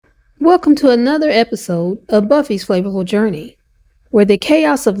Welcome to another episode of Buffy's Flavorful Journey, where the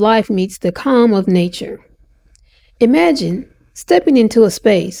chaos of life meets the calm of nature. Imagine stepping into a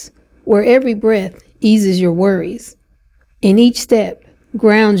space where every breath eases your worries, and each step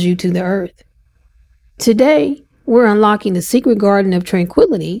grounds you to the earth. Today, we're unlocking the secret garden of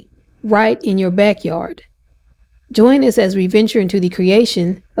tranquility right in your backyard. Join us as we venture into the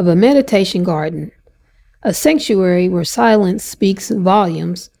creation of a meditation garden, a sanctuary where silence speaks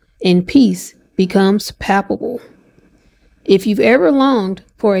volumes and peace becomes palpable. If you've ever longed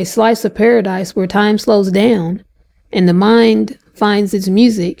for a slice of paradise where time slows down and the mind finds its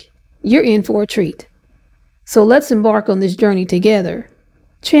music, you're in for a treat. So let's embark on this journey together,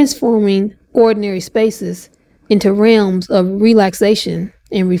 transforming ordinary spaces into realms of relaxation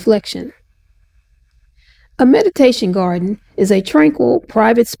and reflection. A meditation garden is a tranquil,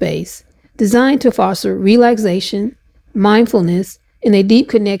 private space designed to foster relaxation, mindfulness, and a deep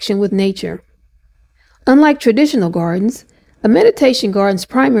connection with nature. Unlike traditional gardens, a meditation garden's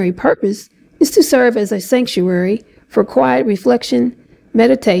primary purpose is to serve as a sanctuary for quiet reflection,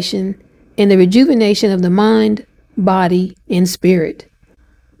 meditation, and the rejuvenation of the mind, body, and spirit.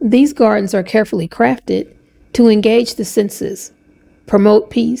 These gardens are carefully crafted to engage the senses, promote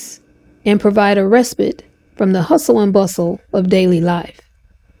peace, and provide a respite from the hustle and bustle of daily life.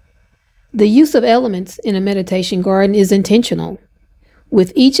 The use of elements in a meditation garden is intentional,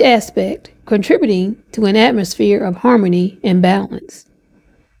 with each aspect contributing to an atmosphere of harmony and balance.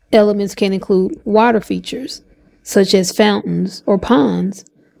 Elements can include water features, such as fountains or ponds,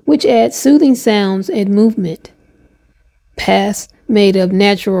 which add soothing sounds and movement. Paths made of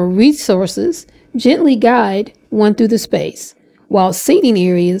natural resources gently guide one through the space, while seating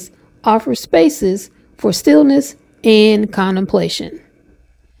areas offer spaces for stillness and contemplation.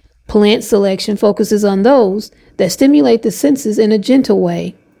 Plant selection focuses on those that stimulate the senses in a gentle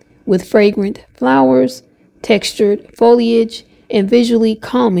way, with fragrant flowers, textured foliage, and visually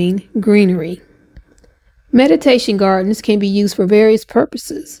calming greenery. Meditation gardens can be used for various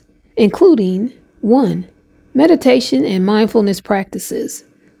purposes, including 1. Meditation and mindfulness practices.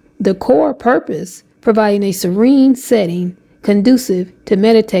 The core purpose providing a serene setting conducive to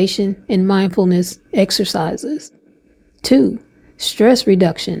meditation and mindfulness exercises. 2. Stress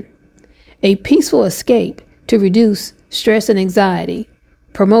reduction. A peaceful escape to reduce stress and anxiety,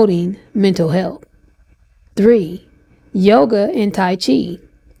 promoting mental health. 3. Yoga and Tai Chi.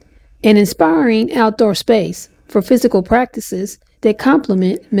 An inspiring outdoor space for physical practices that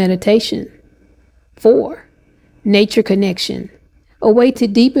complement meditation. 4. Nature connection. A way to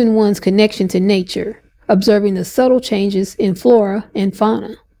deepen one's connection to nature, observing the subtle changes in flora and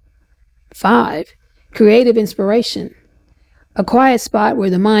fauna. 5. Creative inspiration. A quiet spot where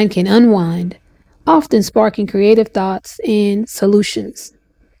the mind can unwind, often sparking creative thoughts and solutions.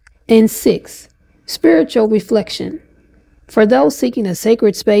 And 6. Spiritual reflection. For those seeking a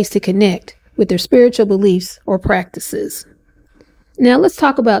sacred space to connect with their spiritual beliefs or practices. Now let's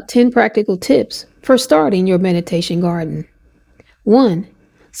talk about 10 practical tips for starting your meditation garden. 1.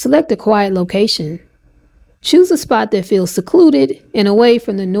 Select a quiet location. Choose a spot that feels secluded and away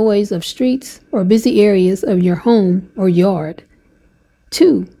from the noise of streets or busy areas of your home or yard.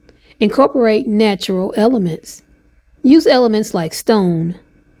 2. Incorporate natural elements. Use elements like stone,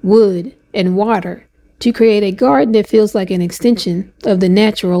 wood, and water to create a garden that feels like an extension of the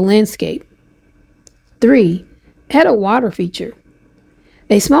natural landscape. 3. Add a water feature.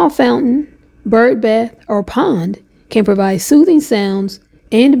 A small fountain, bird bath, or pond can provide soothing sounds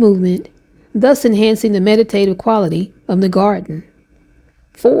and movement, thus enhancing the meditative quality of the garden.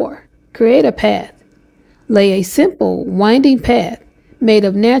 4. Create a path. Lay a simple, winding path made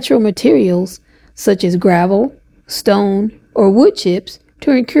of natural materials such as gravel, stone, or wood chips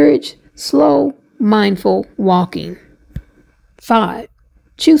to encourage slow, mindful walking. 5.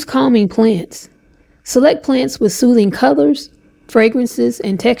 Choose calming plants. Select plants with soothing colors, fragrances,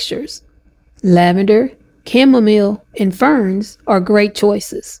 and textures. Lavender, chamomile, and ferns are great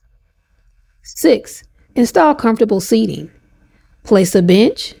choices. 6. Install comfortable seating. Place a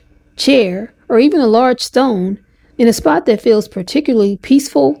bench, chair, or even a large stone in a spot that feels particularly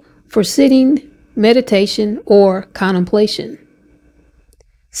peaceful for sitting, meditation, or contemplation.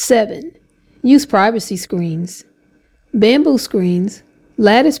 7. Use privacy screens. Bamboo screens,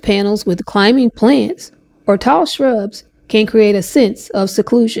 lattice panels with climbing plants, or tall shrubs can create a sense of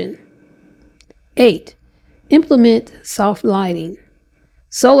seclusion. 8. Implement soft lighting.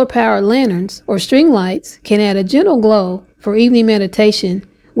 Solar-powered lanterns or string lights can add a gentle glow for evening meditation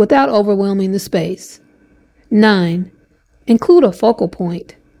without overwhelming the space. 9. Include a focal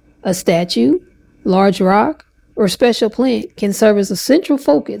point. A statue, large rock, or special plant can serve as a central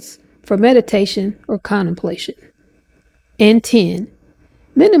focus for meditation or contemplation. And 10.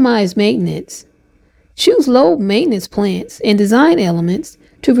 Minimize maintenance. Choose low maintenance plants and design elements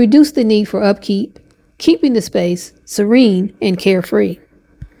to reduce the need for upkeep, keeping the space serene and carefree.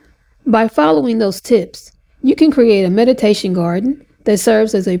 By following those tips, you can create a meditation garden that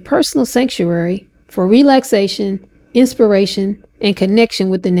serves as a personal sanctuary for relaxation, inspiration, and connection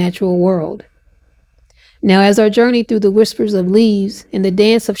with the natural world. Now, as our journey through the whispers of leaves and the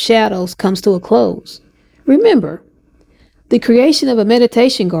dance of shadows comes to a close, remember, the creation of a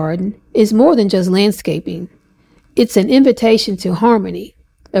meditation garden is more than just landscaping. It's an invitation to harmony,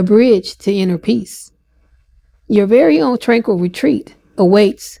 a bridge to inner peace. Your very own tranquil retreat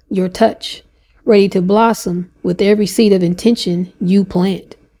awaits your touch, ready to blossom with every seed of intention you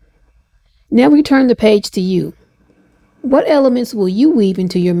plant. Now we turn the page to you. What elements will you weave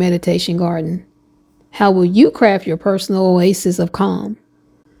into your meditation garden? How will you craft your personal oasis of calm?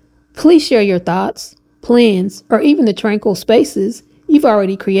 Please share your thoughts, plans, or even the tranquil spaces you've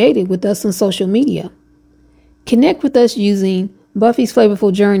already created with us on social media. Connect with us using Buffy's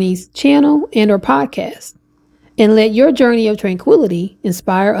Flavorful Journeys channel and/or podcast, and let your journey of tranquility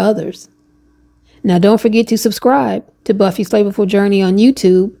inspire others. Now don't forget to subscribe to Buffy's Flavorful Journey on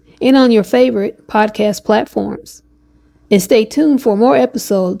YouTube and on your favorite podcast platforms. And stay tuned for more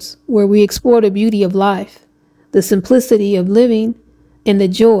episodes where we explore the beauty of life, the simplicity of living, and the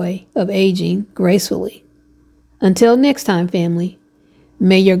joy of aging gracefully. Until next time, family,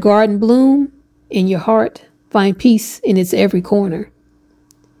 may your garden bloom and your heart find peace in its every corner.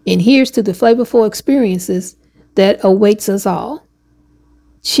 And here's to the flavorful experiences that awaits us all.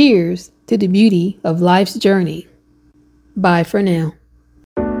 Cheers to the beauty of life's journey. Bye for now.